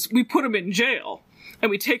bad things? We put them in jail. And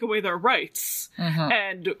we take away their rights,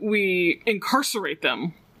 and we incarcerate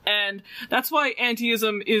them. And that's why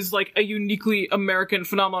antiism is like a uniquely American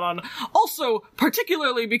phenomenon. Also,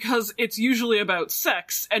 particularly because it's usually about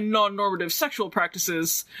sex and non-normative sexual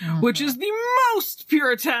practices, which is the most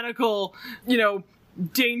puritanical,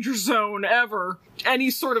 danger zone ever. Any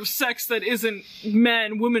sort of sex that isn't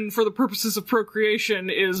man, woman for the purposes of procreation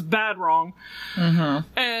is bad wrong.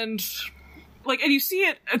 And you see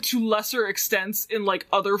it to lesser extents in,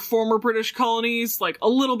 other former British colonies, a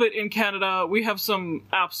little bit in Canada. We have some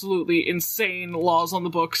absolutely insane laws on the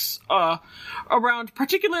books, around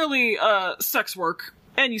particularly, sex work.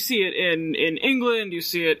 And you see it in England, you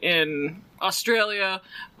see it in Australia.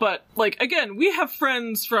 But, again, we have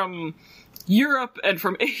friends from Europe and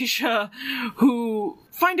from Asia who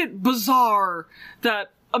find it bizarre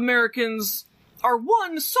that Americans are,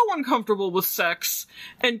 one, so uncomfortable with sex,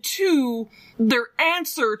 and two, their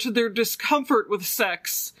answer to their discomfort with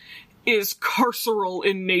sex is carceral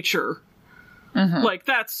in nature.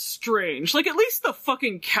 That's strange. At least the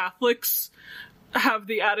fucking Catholics have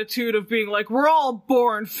the attitude of being we're all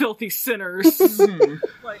born filthy sinners.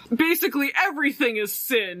 Basically everything is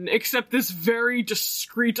sin, except this very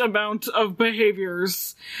discrete amount of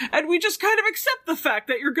behaviors. And we just kind of accept the fact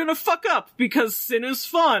that you're gonna fuck up, because sin is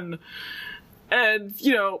fun. And,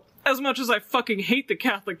 as much as I fucking hate the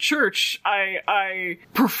Catholic Church, I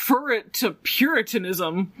prefer it to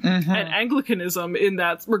Puritanism and Anglicanism in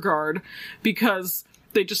that regard, because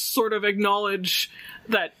they just sort of acknowledge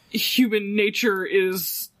that human nature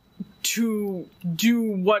is to do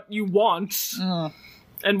what you want.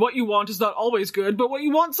 And what you want is not always good, but what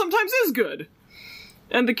you want sometimes is good.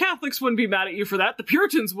 And the Catholics wouldn't be mad at you for that. The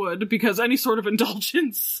Puritans would, because any sort of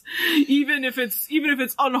indulgence, even if it's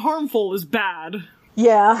unharmful, is bad.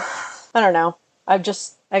 Yeah, I don't know. I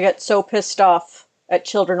get so pissed off at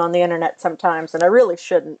children on the internet sometimes, and I really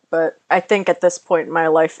shouldn't, but I think at this point in my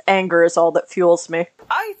life, anger is all that fuels me.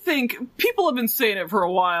 I think people have been saying it for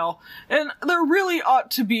a while, and there really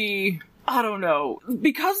ought to be, I don't know,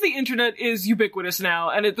 because the internet is ubiquitous now,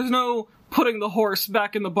 and there's no putting the horse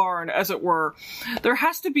back in the barn, as it were. There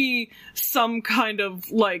has to be some kind of,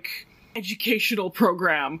 educational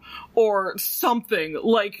program, or something,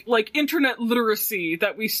 like internet literacy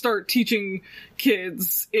that we start teaching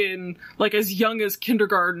kids in, as young as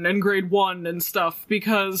kindergarten and grade 1 and stuff,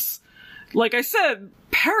 because like I said,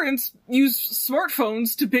 parents use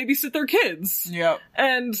smartphones to babysit their kids. Yep.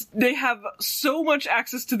 And they have so much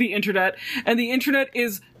access to the internet, and the internet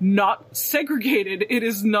is not segregated. It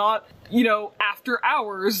is not, after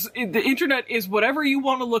hours. The internet is whatever you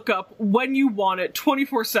want to look up, when you want it,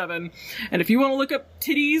 24/7. And if you want to look up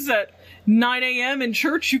titties at 9 a.m. in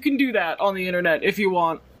church, you can do that on the internet if you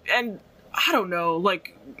want. And I don't know,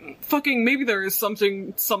 like, fucking maybe there is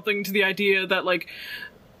something to the idea that, like,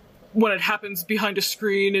 when it happens behind a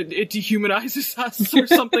screen, it dehumanizes us or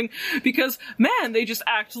something. Because, man, they just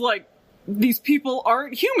act like these people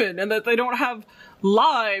aren't human and that they don't have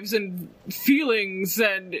lives and feelings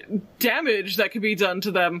and damage that could be done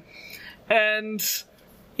to them. And,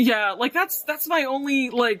 yeah, like, that's my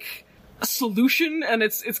only, like, solution, and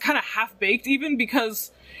it's kind of half-baked even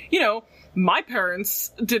because, my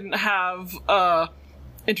parents didn't have,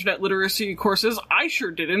 internet literacy courses. I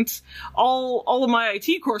sure didn't. All of my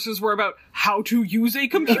IT courses were about how to use a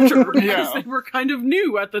computer because they were kind of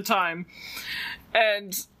new at the time.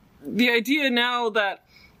 And the idea now that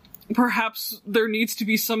perhaps there needs to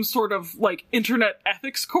be some sort of, like, internet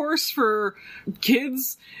ethics course for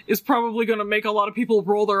kids is probably going to make a lot of people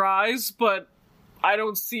roll their eyes, but I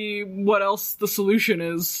don't see what else the solution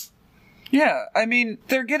is. Yeah, I mean,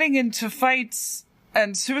 they're getting into fights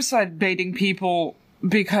and suicide baiting people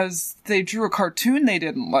because they drew a cartoon they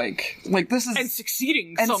didn't like. Like, this is... And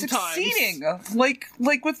succeeding sometimes. Like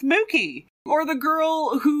with Mookie. Or the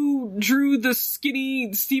girl who drew the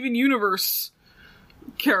skinny Steven Universe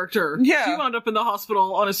character. Yeah. She wound up in the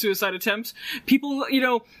hospital on a suicide attempt. People,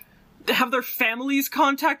 have their families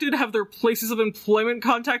contacted, have their places of employment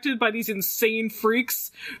contacted by these insane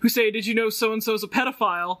freaks who say, did you know so-and-so's a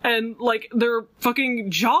pedophile? And, like, their fucking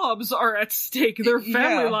jobs are at stake. Their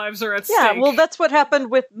family lives are at stake. Yeah, well, that's what happened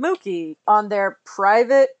with Mookie. On their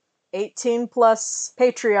private 18-plus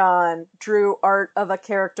Patreon, drew art of a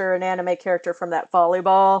character, an anime character from that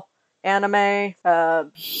volleyball anime.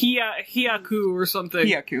 Hyaku or something.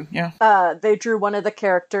 Hyaku, yeah. They drew one of the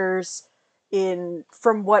characters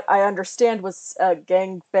from what I understand was a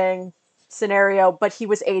gangbang scenario, but he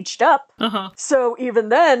was aged up. Uh-huh. So even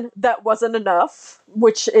then, that wasn't enough,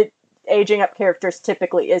 which aging up characters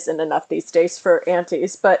typically isn't enough these days for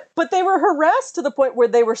aunties, but they were harassed to the point where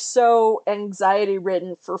they were so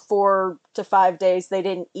anxiety-ridden for 4 to 5 days they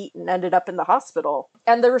didn't eat and ended up in the hospital.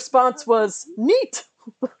 And the response was, neat!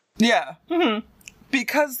 Yeah. Mm-hmm.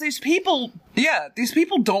 Because these people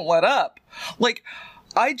don't let up. Like,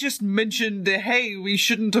 I just mentioned, hey, we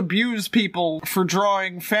shouldn't abuse people for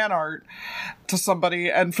drawing fan art to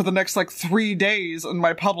somebody, and for the next, 3 days in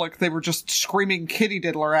my public, they were just screaming kitty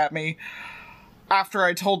diddler at me after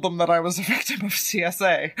I told them that I was a victim of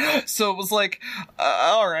CSA. So it was like,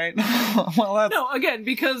 alright. Well, that's... No, again,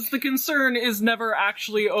 because the concern is never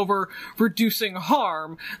actually over reducing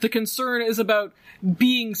harm. The concern is about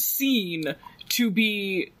being seen to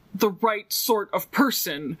be the right sort of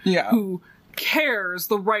person who cares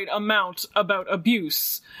the right amount about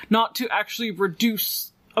abuse, not to actually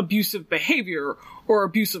reduce abusive behavior or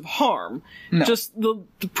abusive harm. No. Just the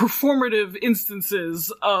performative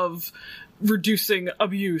instances of reducing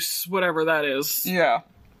abuse, whatever that is. Yeah.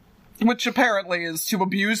 Which apparently is to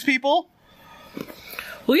abuse people?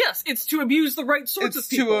 Well, yes, it's to abuse the right sorts of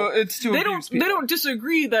people. It's to abuse people. They don't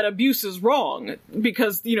disagree that abuse is wrong,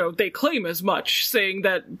 because, they claim as much, saying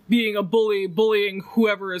that being a bullying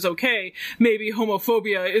whoever is okay. Maybe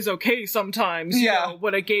homophobia is okay sometimes,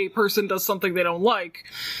 when a gay person does something they don't like.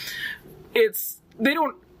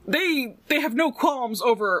 They have no qualms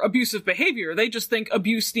over abusive behavior. They just think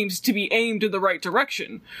abuse needs to be aimed in the right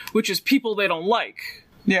direction, which is people they don't like.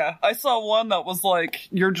 Yeah, I saw one that was like,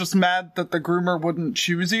 you're just mad that the groomer wouldn't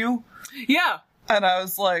choose you. Yeah. And I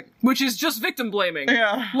was like... Which is just victim blaming.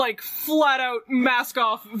 Yeah. Like, flat out mask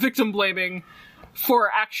off victim blaming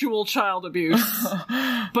for actual child abuse.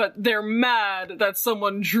 But they're mad that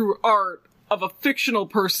someone drew art of a fictional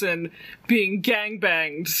person being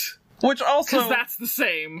gangbanged. Which also... Because that's the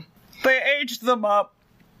same. They aged them up.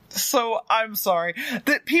 So, I'm sorry.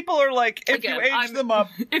 That people are like, if you age them up...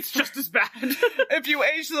 It's just as bad. If you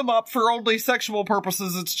age them up for only sexual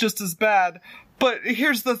purposes, it's just as bad. But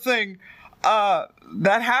here's the thing. That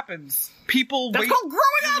happens. That's called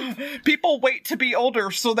growing up! People wait to be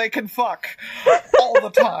older so they can fuck. All the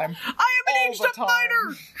time. I am an aged up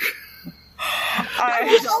minor! I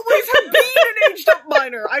will always have been an aged up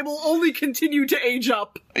minor. I will only continue to age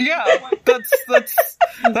up. Yeah,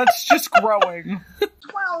 that's just growing.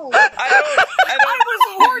 12. I was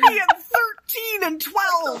horny at 13 and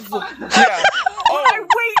 12. Yeah. But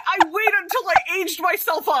I wait until I aged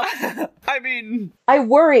myself up. I mean, I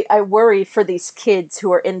worry for these kids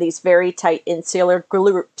who are in these very tight insular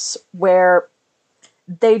groups where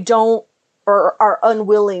they don't or are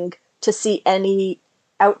unwilling to see any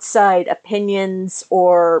outside opinions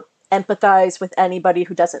or empathize with anybody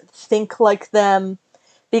who doesn't think like them,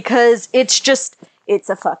 because it's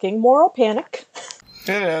a fucking moral panic.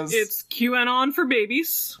 It is. It's QAnon for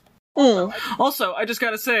babies. Mm. Also, I just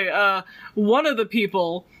gotta say, one of the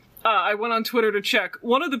people, I went on Twitter to check,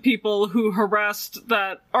 one of the people who harassed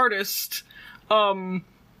that artist,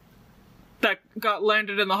 that got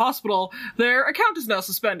landed in the hospital, their account is now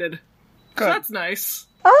suspended. Good. So that's nice.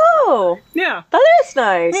 Oh, Yeah. that is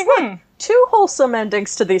nice. Look, 2 wholesome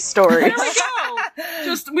endings to these stories. There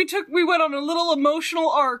we go! We went on a little emotional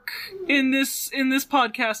arc in this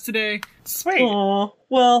podcast today. Sweet. Aw,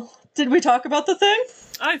 well, did we talk about the thing?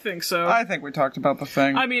 I think so. I think we talked about the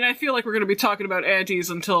thing. I mean, I feel like we're gonna be talking about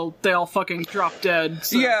antis until they all fucking drop dead.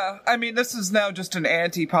 So. Yeah, I mean, this is now just an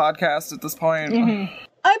anti-podcast at this point. Mm-hmm.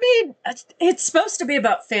 I mean, it's supposed to be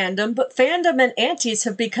about fandom, but fandom and antis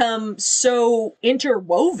have become so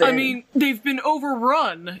interwoven. I mean, they've been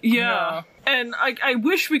overrun. Yeah. And I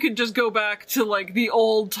wish we could just go back to, like, the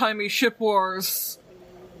old-timey ship wars.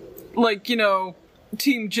 Like, you know,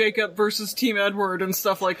 Team Jacob versus Team Edward and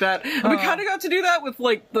stuff like that. And we kind of got to do that with,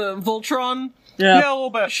 like, the Voltron Yeah, a little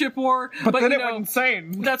bit. ship war. But then you it know, went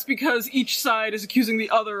insane. that's because each side is accusing the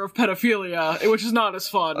other of pedophilia, which is not as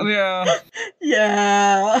fun. Yeah.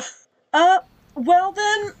 yeah. Well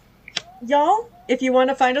then, y'all, if you want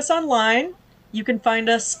to find us online, you can find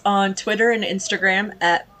us on Twitter and Instagram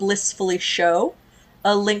at Blissfully Show.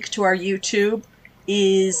 A link to our YouTube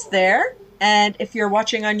is there. And if you're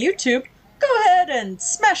watching on YouTube, go ahead and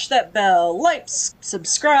smash that bell, like,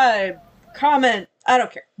 subscribe, comment. I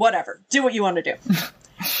don't care. Whatever. Do what you want to do.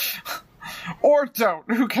 Or don't.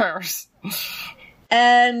 Who cares?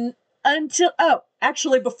 And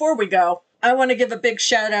actually, before we go, I want to give a big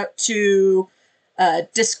shout out to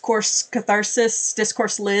Discourse Catharsis,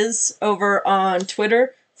 Discourse Liz, over on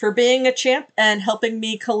Twitter for being a champ and helping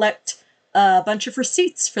me collect a bunch of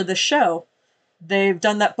receipts for the show. They've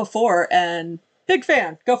done that before, and big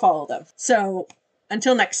fan. Go follow them. So,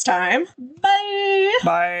 until next time, bye!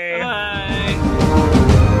 Bye. Bye.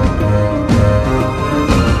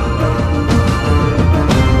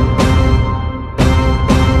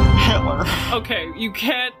 Hitler. Okay, you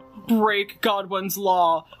can't break Godwin's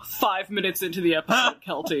law 5 minutes into the episode,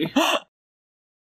 Kelty.